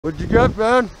What'd you get,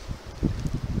 man?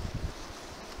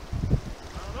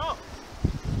 I don't know.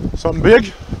 Something big?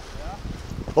 Yeah.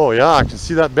 Oh yeah, I can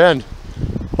see that bend.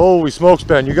 Holy smokes,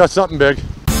 Ben, you got something big.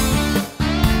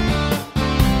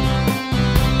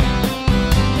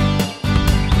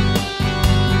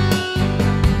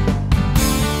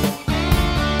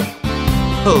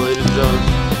 Hello ladies and gentlemen,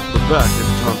 we're back at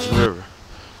the Thompson River.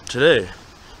 Today,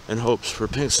 in hopes for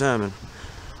pink salmon,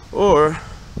 or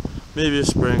maybe a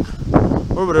spring,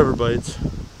 or whatever bites.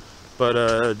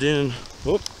 But Dean,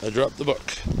 whoop, I dropped the book.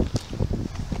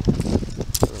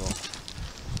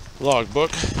 Log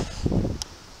book.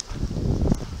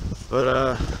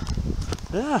 But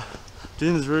yeah,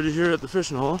 Dean is already here at the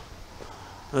fishing hole.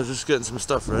 I was just getting some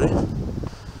stuff ready.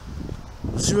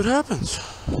 Let's see what happens.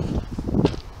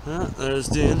 Yeah, there's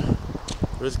Dean.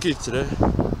 Where's Keith today?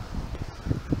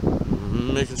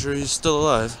 Making sure he's still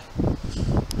alive.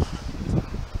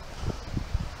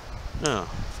 Yeah.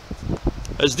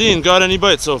 Has Dean got any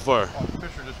bites so far? Oh, the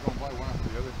fish are just going by one after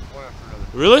the other, one after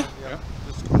another. Really?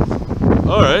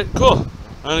 Yeah. Alright, cool.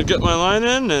 I'm gonna get my line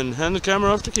in and hand the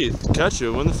camera off to Keith. Catch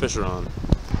you when the fish are on.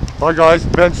 Hi guys,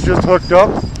 Ben's just hooked up.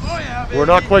 Oh yeah, baby. We're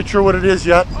not quite sure what it is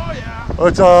yet. Oh yeah. Oh,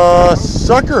 it's a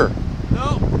sucker.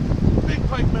 No. Big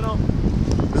pike minnow.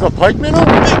 Is it a pike minnow?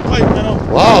 Big pike minnow.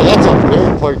 Wow, that's a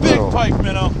big pike minnow. Big pike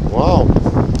minnow. Wow.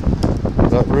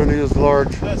 That really is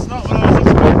large. That's not what I was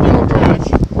expecting to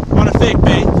catch on a fake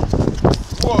bait.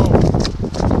 Whoa.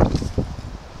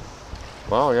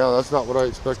 Wow, yeah, that's not what I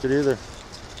expected either.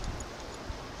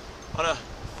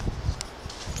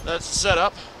 That's the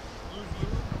setup.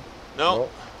 No.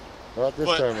 Nope, not this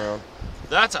time around.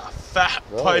 That's a fat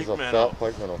That pike is a minnow. fat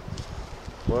pike minnow.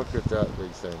 Look at that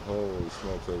big thing. Holy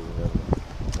smokes, ladies and gentlemen.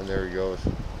 And there he goes.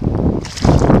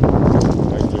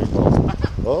 Nice big one.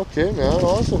 Okay, man,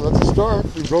 awesome. That's a start.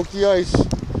 We broke the ice.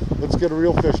 Let's get a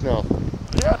real fish now.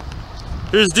 Yeah.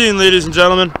 Here's Dean, ladies and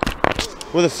gentlemen,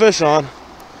 with a fish on.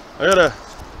 I gotta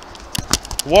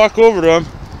walk over to him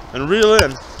and reel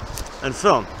in and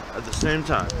film at the same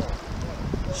time.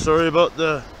 Sorry about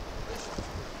the...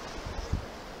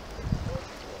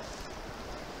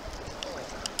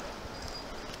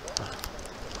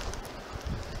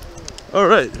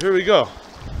 Alright, here we go.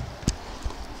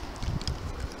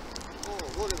 Oh,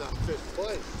 look at that fish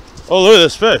play. Oh, look at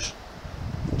this fish.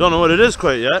 Don't know what it is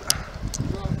quite yet.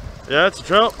 Yeah, it's a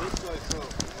trout.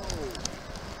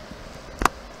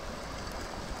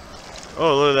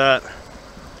 Oh, look at that.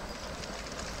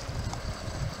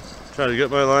 Try to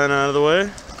get my line out of the way.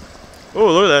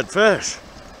 Oh, look at that fish.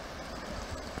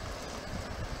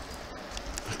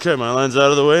 Okay, my line's out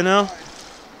of the way now.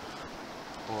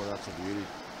 Oh, that's a beauty.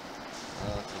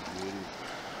 That's a beauty.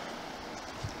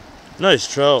 Nice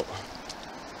trout.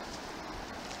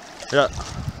 Yeah.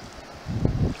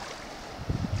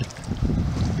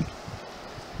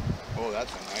 Oh,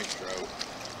 that's a nice trout.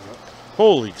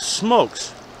 Holy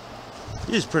smokes.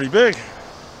 He's pretty big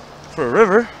for a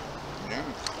river. Yeah.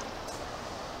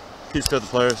 He's got the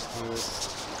pliers.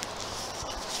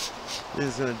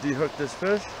 He's gonna de-hook this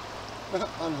fish.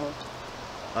 Unhook.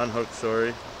 Unhook,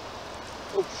 sorry.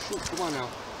 Oh, shoot. Come on now.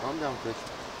 Calm down, fish.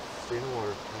 Stay in the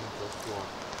water. Let's go on.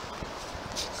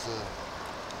 Let's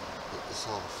get this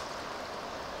off.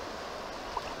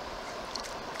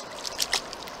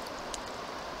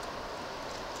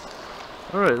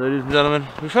 Alright, ladies and gentlemen,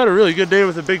 we've had a really good day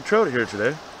with a big trout here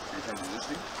today.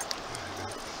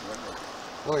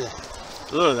 Oh, yeah.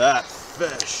 Look at that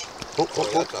fish. Oh,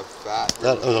 that's a fat.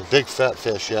 That was a big fat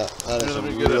fish, yeah. That is a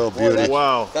Let me get real it. beauty.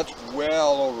 Wow. That's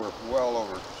well over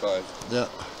size. Yeah,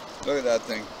 Look at that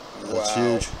thing. that's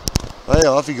Wow. huge. Oh yeah,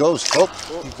 off he goes. Oh,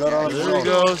 he got on his There he own.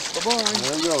 goes. Bye-bye.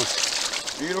 There he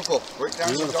goes. Beautiful. Right down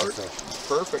the Beautiful dart. fish.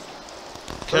 Perfect.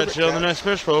 Catch you on the next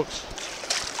fish, folks.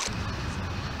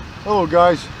 Hello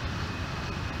guys.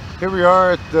 Here we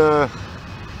are at the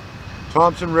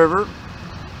Thompson River.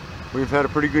 We've had a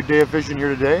pretty good day of fishing here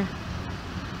today.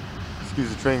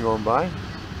 Excuse the train going by.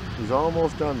 He's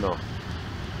almost done though.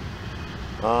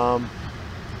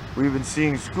 We've been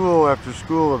seeing school after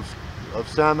school of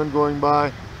salmon going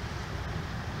by,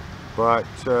 but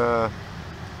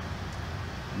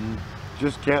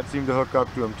just can't seem to hook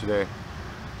up to them today.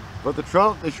 But the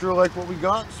trout, they sure like what we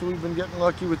got, so we've been getting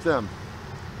lucky with them.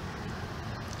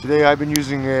 Today I've been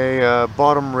using a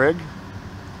bottom rig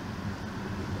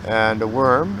and a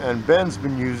worm, and Ben's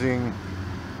been using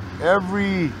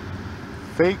every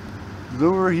fake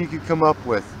lure he could come up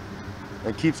with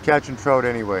and keeps catching trout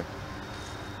anyway.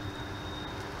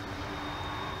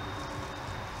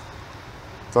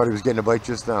 Thought he was getting a bite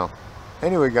just now.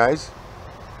 Anyway guys,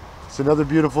 it's another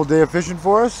beautiful day of fishing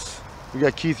for us. We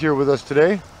got Keith here with us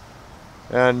today,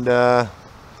 and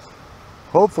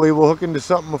hopefully we'll hook into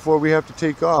something before we have to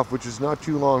take off, which is not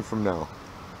too long from now.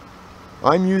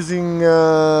 I'm using,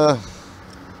 just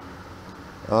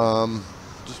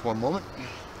one moment.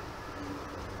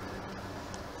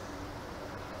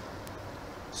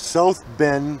 South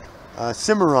Bend,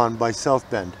 Cimarron by South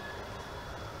Bend.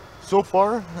 So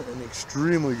far, an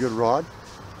extremely good rod.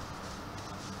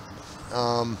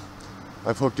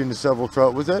 I've hooked into several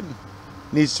trout with it.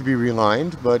 Needs to be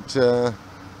relined, but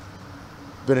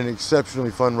been an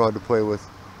exceptionally fun rod to play with.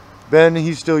 Ben,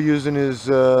 he's still using his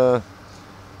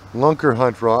lunker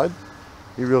hunt rod.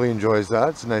 He really enjoys that.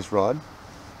 It's a nice rod.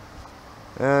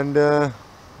 And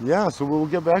yeah, so we'll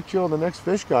get back to you on the next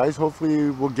fish, guys.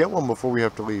 Hopefully we'll get one before we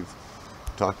have to leave.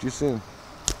 Talk to you soon.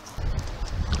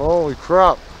 Holy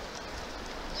crap.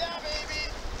 Yeah, baby.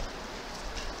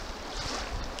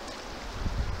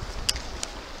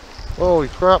 Holy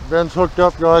crap, Ben's hooked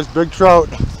up, guys. Big trout.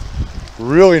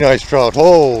 Really nice trout.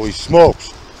 Holy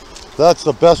smokes. That's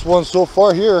the best one so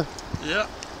far here. Yeah,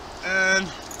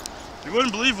 and you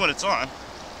wouldn't believe what it's on.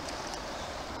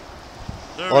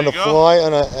 There On we the go. fly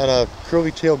and a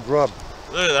curly-tailed grub.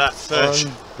 Look at that fish.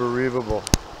 Unbelievable.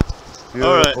 All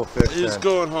right, Beautiful fish, he's man.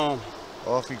 going home.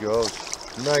 Off he goes.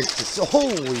 Nice.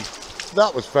 Holy,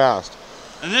 that was fast.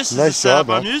 And this Nice is the setup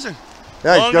job, I'm man. using.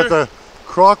 Yeah, he's Longer. got the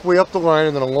crock way up the line,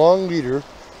 and then a long leader,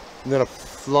 and then a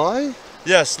fly.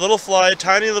 Yes, little fly,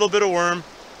 tiny little bit of worm,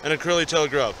 and a curly tail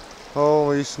grub.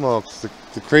 Holy smokes.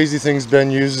 The crazy things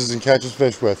Ben uses and catches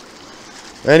fish with.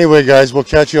 Anyway, guys, we'll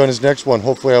catch you on his next one.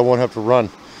 Hopefully I won't have to run.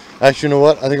 Actually, you know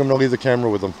what? I think I'm going to leave the camera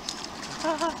with him.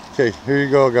 Okay, here you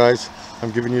go, guys.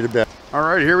 I'm giving you the bet. All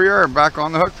right, here we are back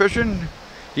on the hook fishing.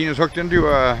 Dean is hooked into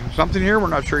something here. We're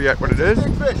not sure yet what it is.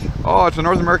 Fish. Oh, it's a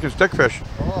North American stickfish.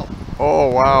 Oh, Oh,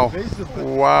 wow. basically.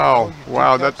 Wow. You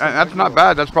Wow, picked up that's some not big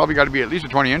bad. That's probably got to be at least a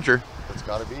 20-incher. That's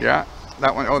got to be. Yeah,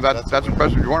 that one. Oh, that's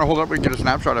impressive. You want to hold it up? We can get a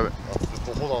snapshot of it.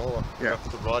 Hold on. Yeah.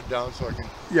 Put the rod down so I can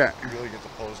Yeah. really get the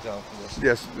pose down for this.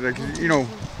 Yes. Like, you know,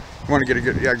 you want to get a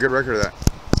good record of that.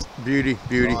 Beauty.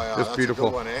 Oh, yeah, Just that's a beautiful.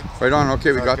 good one, eh? Right on.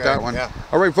 Okay, we got Okay, that one. yeah.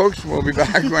 All right, folks. We'll be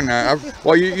back when.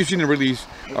 Well, you've seen the release.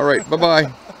 All right.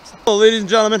 Bye-bye. Well, ladies and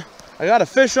gentlemen, I got a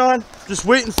fish on, just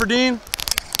waiting for Dean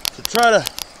to try to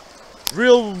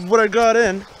reel what I got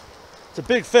in. It's a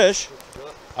big fish.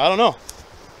 I don't know.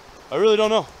 I really don't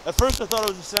know. At first I thought it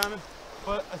was a salmon,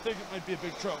 but I think it might be a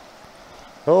big trout.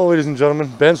 Oh, ladies and gentlemen,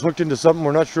 Ben's hooked into something.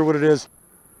 We're not sure what it is.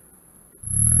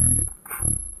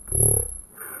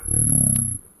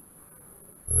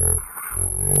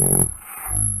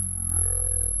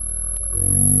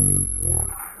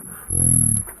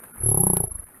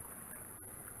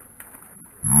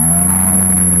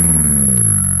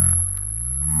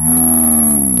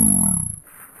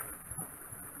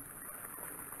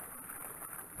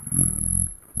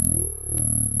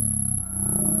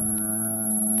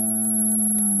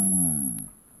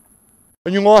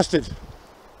 And you lost it.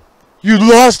 You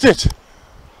lost it.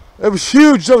 It was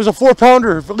huge. That was a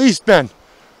 4-pounder at least, Ben.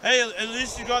 Hey, at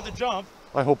least you got the jump.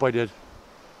 I hope I did.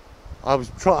 I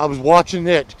was watching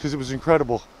it because it was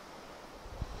incredible.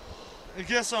 I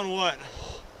guess on what?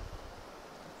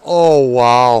 Oh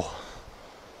wow.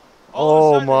 All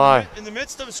of a Oh sudden, my. In the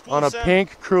midst of a school On a salmon.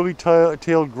 pink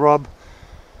curly-tailed grub,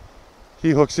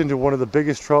 he hooks into one of the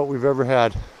biggest trout we've ever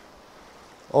had.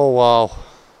 Oh wow.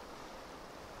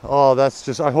 Oh, that's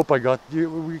just, I hope I got you.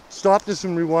 We stop this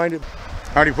and rewind it.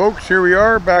 Howdy, folks. Here we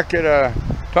are back at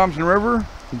Thompson River.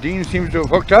 Dean seems to have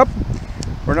hooked up.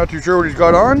 We're not too sure what he's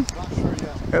got on. Not sure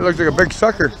yet. It looks like a big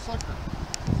sucker.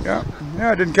 Yeah,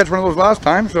 I didn't catch one of those last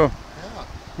time, so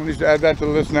we'll need to add that to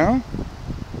the list now.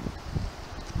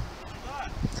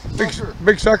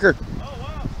 Big sucker. Oh,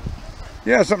 wow.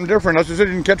 Yeah, something different. I just said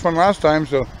I didn't catch one last time,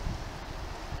 so.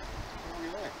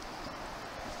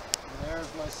 There's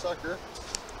my sucker.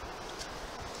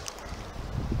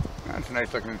 That's a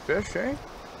nice looking fish, eh?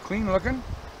 Clean looking.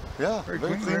 Yeah, Very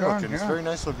very clean, clean right on, looking. It's yeah. very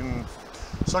nice looking.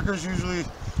 Suckers usually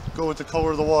go with the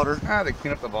color of the water. Ah, they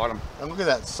clean up the bottom. And look at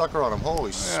that sucker on him.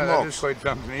 Holy Yeah, that is smokes. quite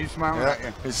something. He's smiling at you.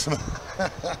 Yeah, he's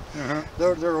Uh-huh.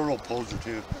 they're a real poser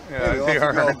too. Yeah, Anyway, they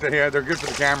off you are. go. Yeah, they're good for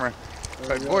the camera.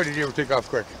 But you boy, did you ever take off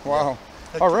quick. Wow.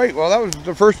 All right, well, that was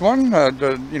the first one.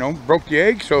 Broke the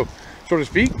egg, so to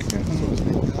speak.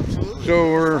 Absolutely.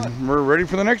 So we're ready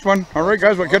for the next one. All right,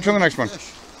 guys, we'll catch you on the next one.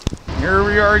 Here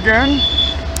we are again.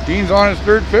 Dean's on his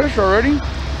third fish already.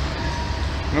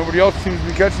 Nobody else seems to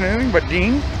be catching anything but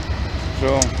Dean.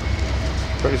 So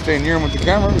try to stay near him with the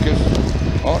camera because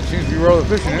all it seems to be where all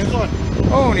the fishing is.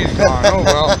 Oh, and he's gone. Oh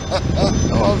well.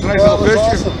 Oh, it's a nice Well, little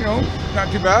that fish. was awesome. You know,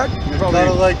 not too bad. Kind Probably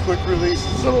of like quick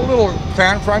releases. little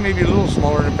pan fry, maybe a little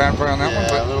smaller than pan fry on that one, Yeah,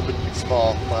 but a little bit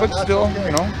small. but that's still, okay.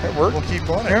 you know, it worked. We'll keep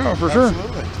on it. Yeah, for Absolutely.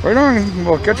 sure. Right on.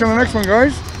 We'll catch you on the next one,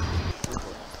 guys.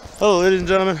 Hello, ladies and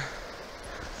gentlemen.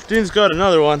 Dean's got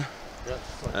another one,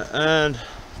 and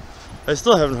I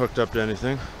still haven't hooked up to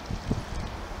anything.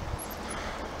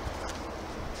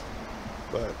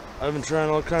 But I've been trying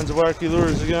all kinds of wacky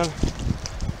lures again.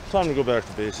 Time to go back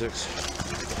to basics.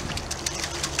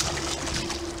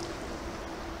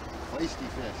 Feisty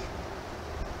fish.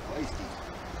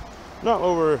 Feisty. Not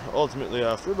what we're ultimately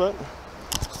after, but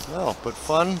No, but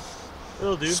fun,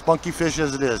 it'll do. spunky fish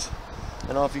as it is.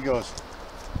 And off he goes.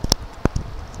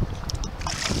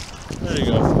 There you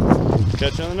go.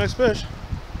 Catch you on the next fish.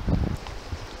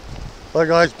 Alright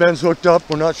guys, Ben's hooked up.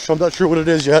 I'm not sure what it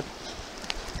is yet.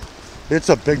 It's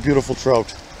a big, beautiful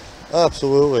trout.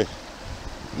 Absolutely.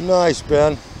 Nice,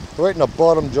 Ben. Right in the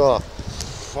bottom jaw.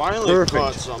 Finally Perfect.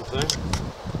 caught something.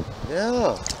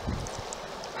 Yeah.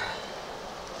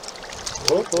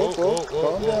 Calm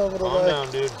down, little Calm guy.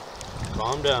 down, dude.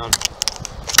 Calm down.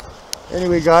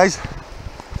 Anyway, guys,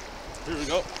 Here we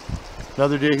go.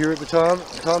 another day here at the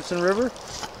Thompson River.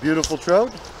 Beautiful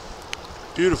trout.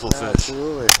 Beautiful fish.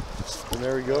 Absolutely. And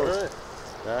there he goes. All right.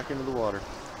 Back into the water.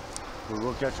 We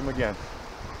will catch him again.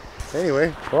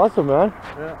 Anyway, awesome, man.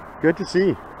 Yeah. Good to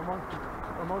see. Amongst the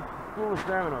pool of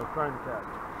salmon I was trying to catch.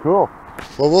 Cool.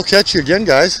 Well, we'll catch you again,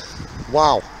 guys.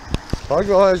 Wow. Hi,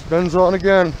 guys. Ben's on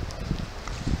again.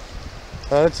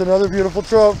 That's another beautiful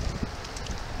trout.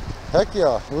 Heck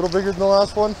yeah. A little bigger than the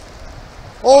last one.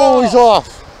 Oh, he's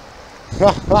off.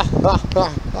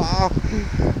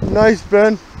 Nice,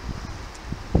 Ben.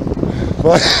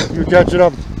 But you're catching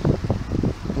up.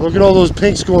 Look at all those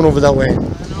pinks going over that way. I know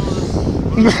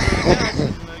this.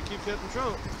 And I keep hitting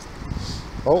trout.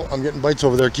 Oh, I'm getting bites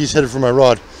over there. Keith's headed for my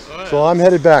rod. Oh, yeah. So I'm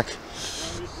headed back.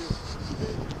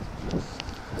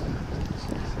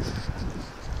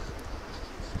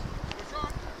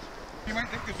 You might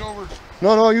think it's over.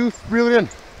 No, you reel it in.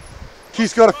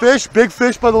 Keith's got a fish, big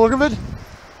fish by the look of it.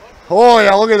 Oh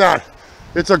yeah, look at that.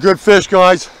 It's a good fish,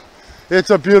 guys. It's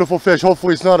a beautiful fish.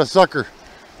 Hopefully it's not a sucker.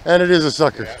 And it is a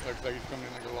sucker. Yeah, it looks like he's coming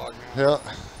in like a log now.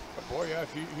 Yeah. But boy, yeah,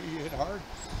 he hit hard.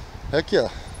 Heck yeah.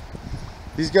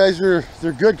 These guys they're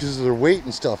good because of their weight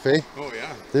and stuff, eh? Oh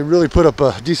yeah. They really put up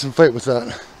a decent fight with that.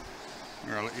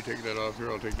 Here, I'll let you take that off. Here,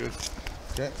 I'll take this.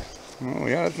 Okay. Oh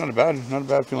yeah, that's not a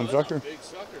bad feeling sucker. Big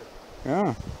sucker.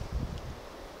 Yeah.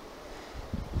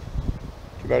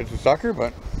 Too bad it's a sucker,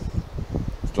 but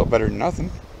still better than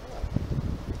nothing.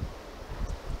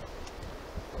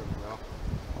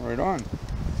 Right on.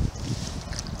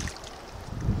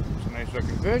 It's a nice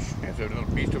looking fish. It's a little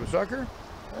beast of a sucker.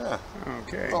 Yeah.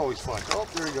 Okay. Always fun. Oh,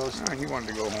 there he goes. Ah, he wanted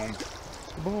to go home.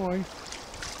 Boy.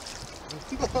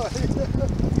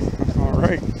 All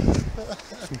right.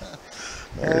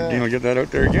 Dean will get that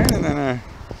out there again, and then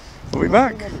we'll be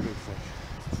back.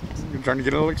 We're trying to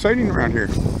get a little exciting around here.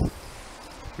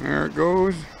 There it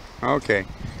goes. Okay.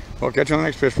 We'll catch you on the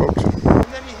next fish, folks. And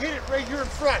then he hit it right here in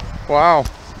front. Wow.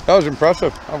 That was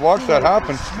impressive. I've watched that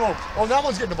happen. Smoke. Oh, that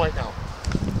one's getting a bite now.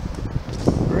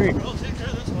 Great. We'll take care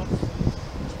of this one.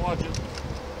 Let's watch it.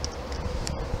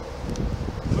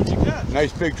 What'd you catch?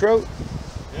 Nice big trout.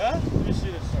 Yeah? Let me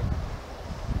see this sucker.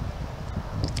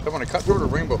 I want to cut through the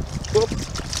rainbow.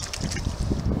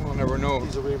 We'll never know.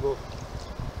 He's a rainbow.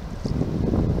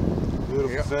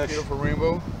 Beautiful Yep, fish. beautiful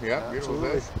rainbow. Yeah, beautiful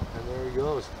Absolutely. fish. And there he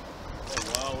goes. Oh,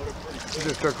 wow, what a pretty He fish.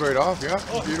 just took right off, yeah.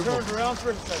 Oh, he Beautiful. turned around for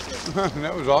a second.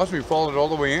 That was awesome. He followed it all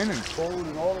the way in, and Followed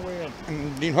it all the way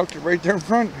in. Dean hooked it right there in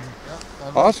front.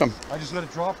 Yeah. Awesome. I just let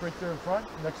it drop right there in front.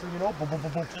 Next thing you know, boom, boom,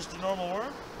 boom, boom. Just a normal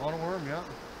worm? On a worm, yeah.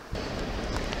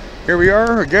 Here we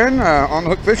are again on the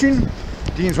hook fishing.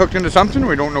 Dean's hooked into something.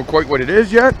 We don't know quite what it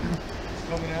is yet.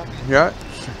 Coming at me. Yeah.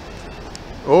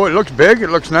 Oh, it looks big. It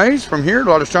looks nice from here. A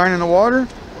lot of shine in the water.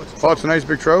 Oh, it's a nice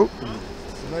big trout.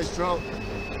 It's a nice trout.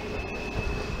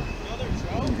 Another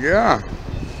trout? Yeah.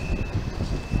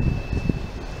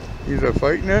 He's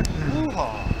fighting it.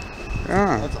 Hoo-ha.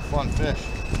 Yeah. That's a fun fish.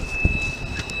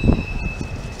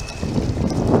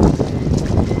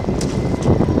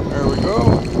 There we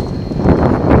go.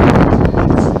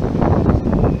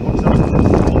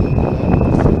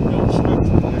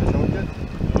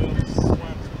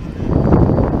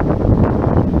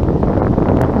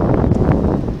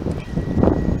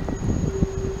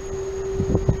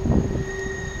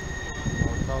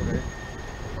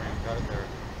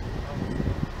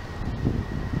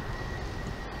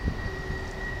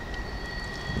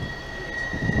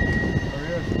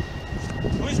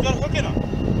 Got a hook in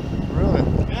him. Really?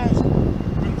 Yeah, he's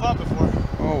been caught before.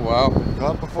 Oh, wow.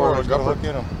 Caught before. Or a Got a gupper. hook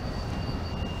in him.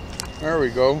 There we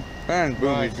go. And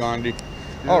boom, Nice. he's gone. Beautiful.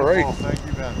 All right. Thank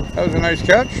you, Ben. That was a nice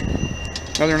catch.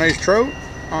 Another nice trout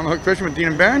on the hook fishing with Dean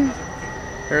and Ben.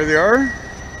 There they are.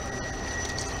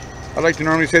 I like to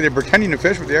normally say they're pretending to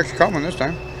fish, but they actually caught one this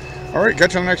time. Alright,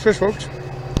 catch you on the next fish, folks.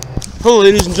 Hello,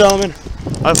 ladies and gentlemen.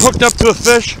 I've hooked up to a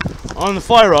fish on the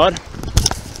fly rod.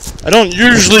 I don't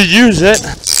usually use it.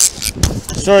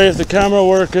 Sorry if the camera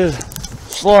work is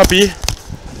sloppy.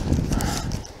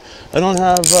 I don't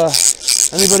have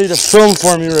anybody to film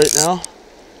for me right now.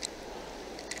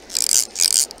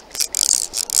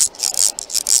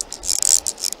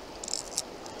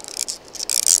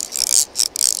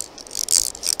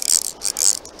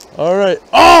 All right.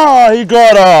 Oh, he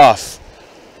got off.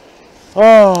 Oh,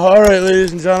 all right,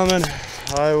 ladies and gentlemen.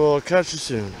 I will catch you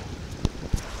soon.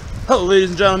 Hello, ladies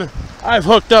and gentlemen. I've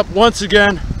hooked up once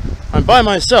again. I'm by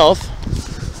myself.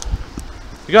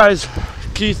 The guys,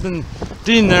 Keith and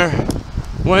Dean there,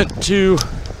 went to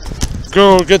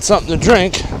go get something to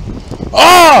drink.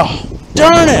 Oh,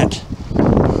 darn it.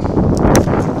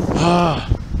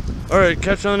 All right,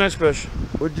 catch you on the next fish.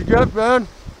 What'd you get, Ben?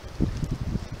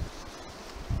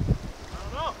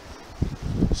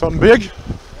 Something big? Yeah.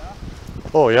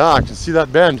 Oh yeah, I can see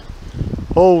that bend.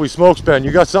 Holy smokes, Ben,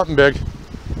 you got something big.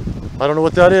 I don't know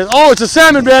what that is. Oh, it's a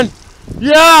salmon, Ben!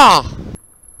 Yeah!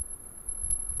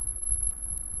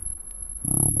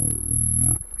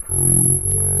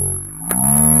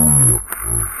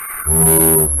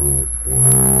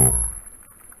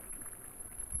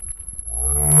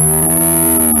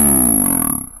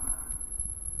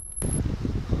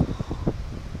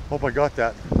 Hope I got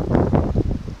that.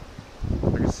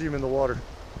 See him in the water.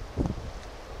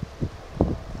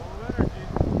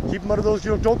 Keep him out of those.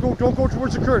 You know, don't go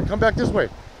towards the current. Come back this way.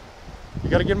 You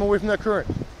got to get him away from that current.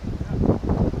 Yeah.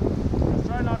 Just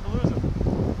try not to lose him.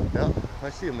 Yeah, I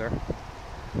see him there.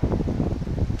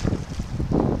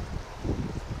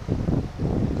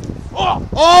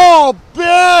 Oh,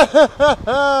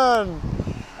 Ben!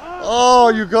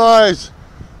 Oh, you guys.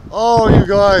 Oh, you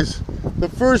guys. The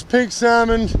first pink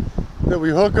salmon that we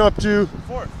hook up to.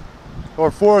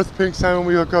 Fourth pink salmon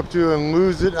we hook up to and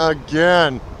lose it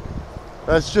again.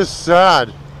 That's just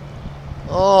sad.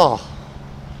 Oh,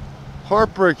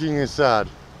 heartbreaking and sad.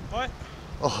 What?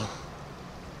 Oh,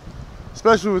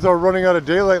 especially with our running out of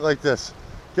daylight like this.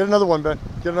 Get another one, Ben.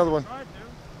 Get another one.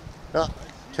 Yeah.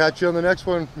 Catch you on the next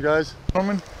one, guys.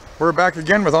 Gentlemen, we're back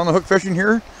again with On the Hook Fishing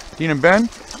here. Dean and Ben.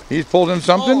 He's pulled in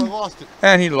something. Oh, I lost it.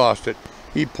 And he lost it.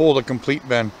 He pulled a complete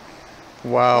Ben.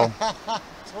 Wow.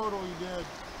 Totally did.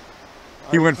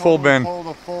 He went full Ben. Pulled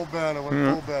a full Ben. I went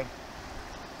full Ben.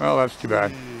 Well, that's too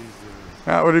bad. Jesus.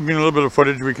 That would have been a little bit of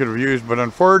footage we could have used, but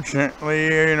unfortunately,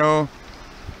 you know.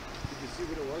 Did you see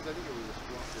what it was? I think it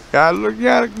was a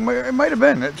Yeah, it might have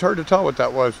been. It's hard to tell what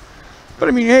that was. But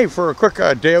I mean, hey, for a quick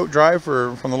day out drive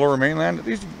from the lower mainland, at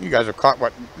least you guys have caught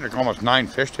what, like almost 9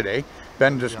 fish today.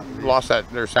 Ben just lost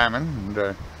their salmon. And,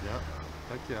 yeah,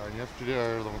 heck yeah. And yesterday,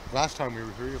 or the last time we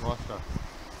were here, you lost a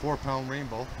 4-pound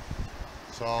rainbow.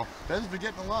 So Ben's been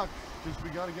getting a lot. Just we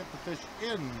got to get the fish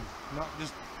in, not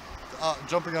just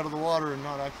jumping out of the water and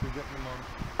not actually getting them on.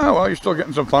 Oh well, you're still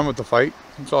getting some fun with the fight.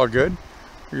 It's all good.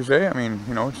 Like you say, I mean,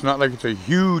 you know, it's not like it's a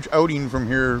huge outing from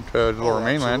here to the lower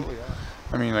mainland. Yeah.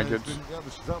 I mean, like it's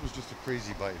that was just a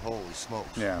crazy bite. Holy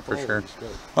smokes! Yeah, for sure.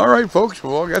 Smokes. All right, folks.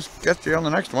 Well, I guess you on the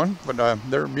next one. But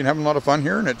they've been having a lot of fun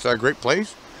here, and it's a great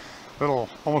place. Little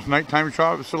almost nighttime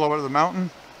shot, silhouette of the mountain.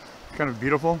 Kind of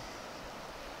beautiful.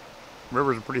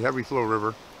 River's a pretty heavy flow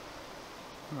river.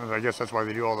 I guess that's why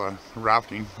they do all the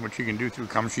rafting, which you can do through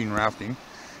Camsheen rafting.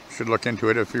 You should look into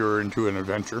it if you're into an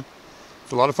adventure.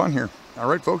 It's a lot of fun here. All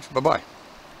right, folks. Bye-bye.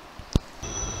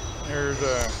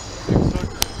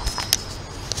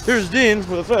 Here's Dean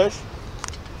with a fish.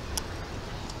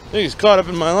 I think he's caught up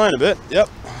in my line a bit. Yep.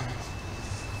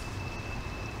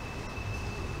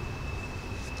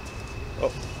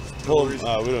 Oh, pull him.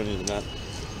 We don't need that.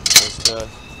 Just,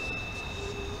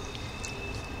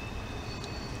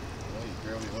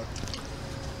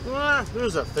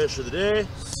 there's a fish of the day.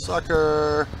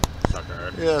 Sucker.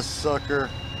 Sucker. Yes, sucker.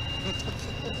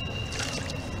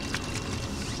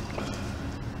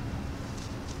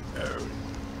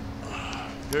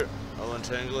 Here, I'll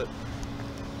untangle it.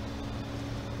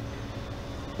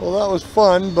 Well, that was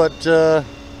fun, but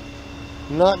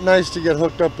not nice to get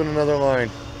hooked up in another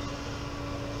line.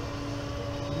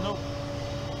 Nope.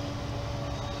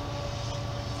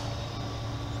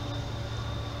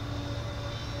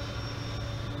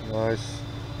 Nice.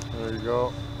 There you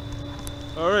go.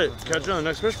 All right, catch you on the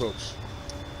next fish, folks.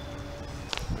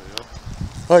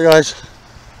 Hi guys,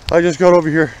 I just got over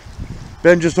here.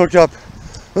 Ben just hooked up.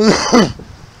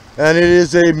 And it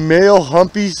is a male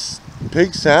humpy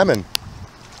pink salmon.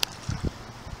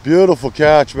 Beautiful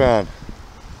catch, man.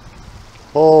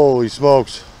 Holy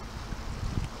smokes.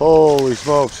 Holy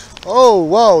smokes. Oh,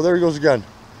 wow, there he goes again.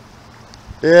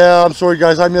 Yeah, I'm sorry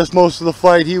guys, I missed most of the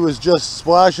fight. He was just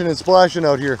splashing and splashing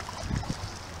out here.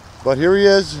 But here he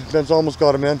is. Ben's almost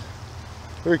got him in.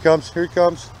 Here he comes, here he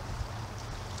comes.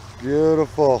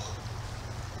 Beautiful.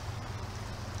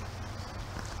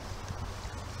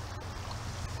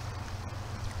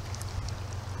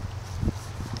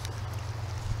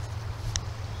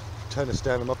 Trying to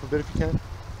stand him up a bit if you can.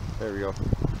 There we go.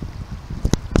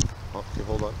 Oh, okay,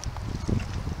 hold on.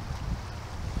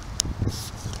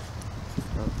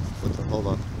 Hold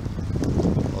on.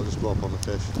 I'll just go up on the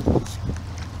fish.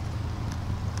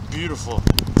 Beautiful.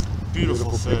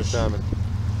 Beautiful Pink fish. salmon.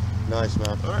 Nice,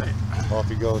 man. All right. Off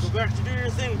he goes. Go back to do your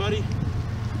thing, buddy.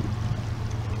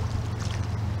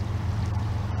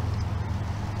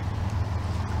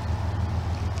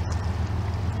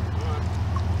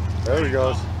 There he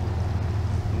goes.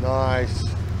 Nice.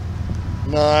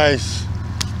 Nice.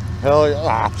 Hell yeah.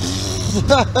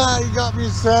 Ah. You got me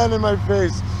sand in my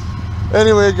face.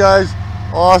 Anyway, guys.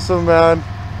 Awesome, man.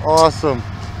 Awesome.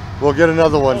 We'll get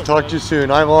another one. Oh, Talk to you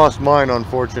soon. I lost mine,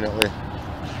 unfortunately. Did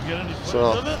you get any footage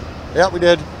So, of it? yeah, we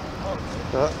did.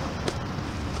 Oh.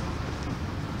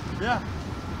 Yeah.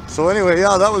 So anyway,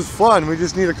 yeah, that was fun. We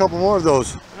just need a couple more of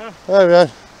those. Yeah. Hey, man.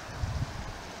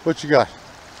 What you got?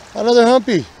 Another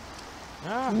humpy.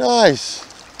 Yeah. Nice.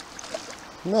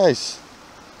 Nice.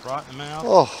 Brought in the mouth.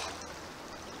 Oh.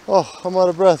 Oh, I'm out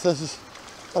of breath. This is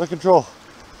out of control.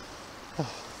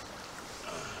 Oh.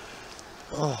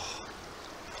 Oh.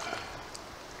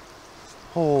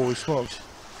 Holy smokes.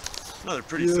 Another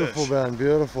pretty Beautiful, fish. man.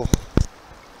 Beautiful.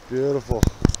 Beautiful.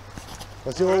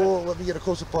 Let's see. Let me get a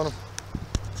close up on him.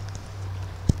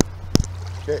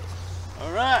 Okay.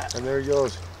 All right. And there he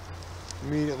goes.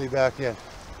 Immediately back in.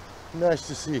 Nice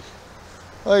to see.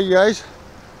 All right, guys.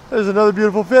 There's another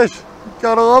beautiful fish.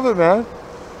 Gotta love it, man.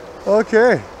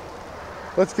 Okay.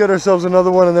 Let's get ourselves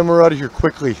another one and then we're out of here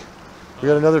quickly. We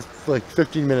got another like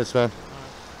 15 minutes, man.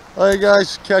 All right,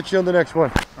 guys. Catch you on the next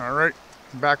one. All right,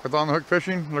 back with on the hook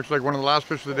fishing. Looks like one of the last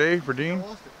fish of the day for Dean.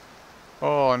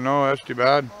 Oh no, that's too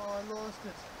bad. Oh, I lost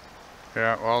it.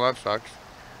 Yeah, well, that sucks.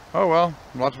 Oh well,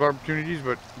 lots of opportunities,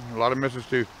 but a lot of misses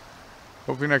too.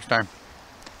 Hopefully next time.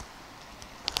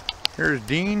 Here's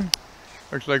Dean.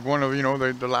 Looks like one of, you know,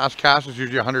 the last cast is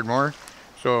usually 100 more.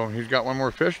 So he's got one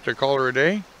more fish to call her a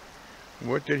day.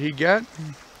 What did he get?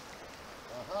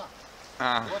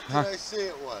 What did I say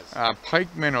it was? A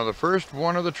pike minnow, the first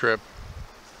one of the trip.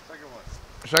 Second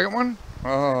one. Second one?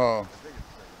 Oh.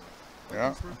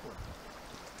 Yeah.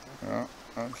 Yeah,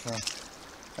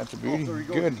 that's a beauty. there he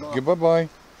goes. Good. He's off. Good. Bye-bye.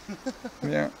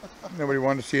 Yeah. Nobody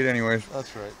wanted to see it anyways.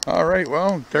 That's right. All right.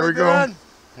 Well, there we go. Man.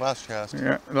 Last cast.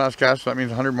 Yeah. Last cast. So that means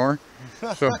 100 more.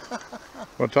 So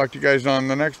we'll talk to you guys on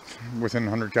the next within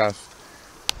 100 casts.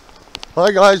 Hi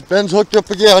guys, Ben's hooked up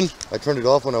again. I turned it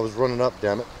off when I was running up,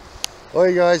 damn it.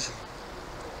 Hi guys.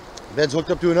 Ben's hooked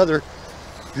up to another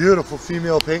beautiful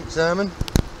female pink salmon.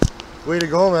 Way to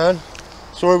go, man.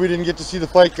 Sorry we didn't get to see the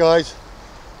fight, guys.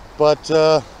 But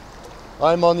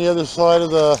I'm on the other side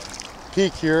of the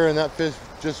peak here and that fish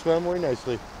just swam very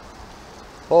nicely.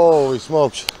 Holy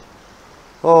smokes.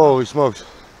 Holy smokes.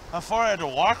 How far I had to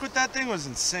walk with that thing was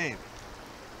insane.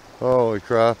 Holy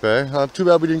crap, eh? Too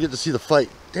bad we didn't get to see the fight.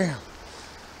 Damn.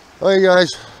 Alright guys,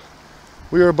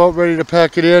 we are about ready to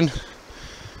pack it in.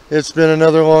 It's been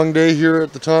another long day here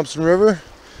at the Thompson River.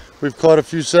 We've caught a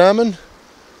few salmon,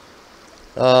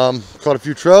 caught a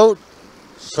few trout,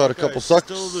 caught a couple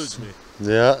suckers. Still eludes me.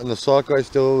 Yeah, and the sockeye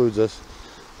still eludes us.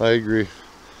 I agree.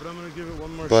 But I'm gonna give it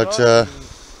one more But, shot.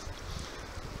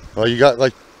 well, you got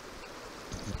like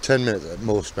 10 minutes at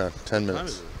most, man. 10 What time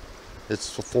minutes. is it?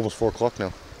 It's almost 4 o'clock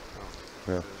now.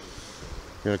 Yeah. You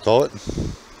gonna call it?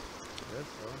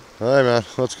 Alright, man,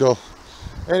 let's go.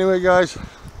 Anyway, guys,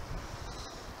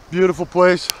 beautiful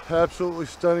place. Absolutely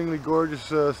stunningly gorgeous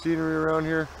scenery around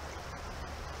here.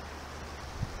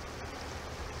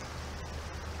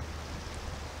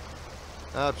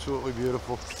 Absolutely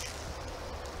beautiful.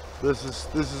 This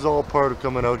is all part of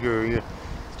coming out here.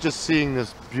 Just seeing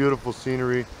this beautiful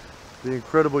scenery, the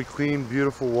incredibly clean,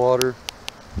 beautiful water.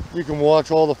 You can watch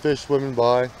all the fish swimming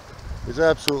by. It's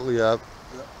absolutely an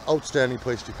outstanding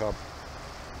place to come.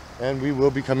 And we will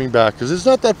be coming back because it's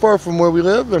not that far from where we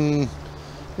live, and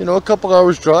you know, a couple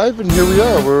hours drive, and here we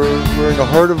are. We're in the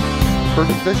heart of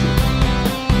perfect fishing.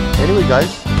 Anyway,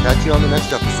 guys, catch you on the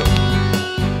next episode.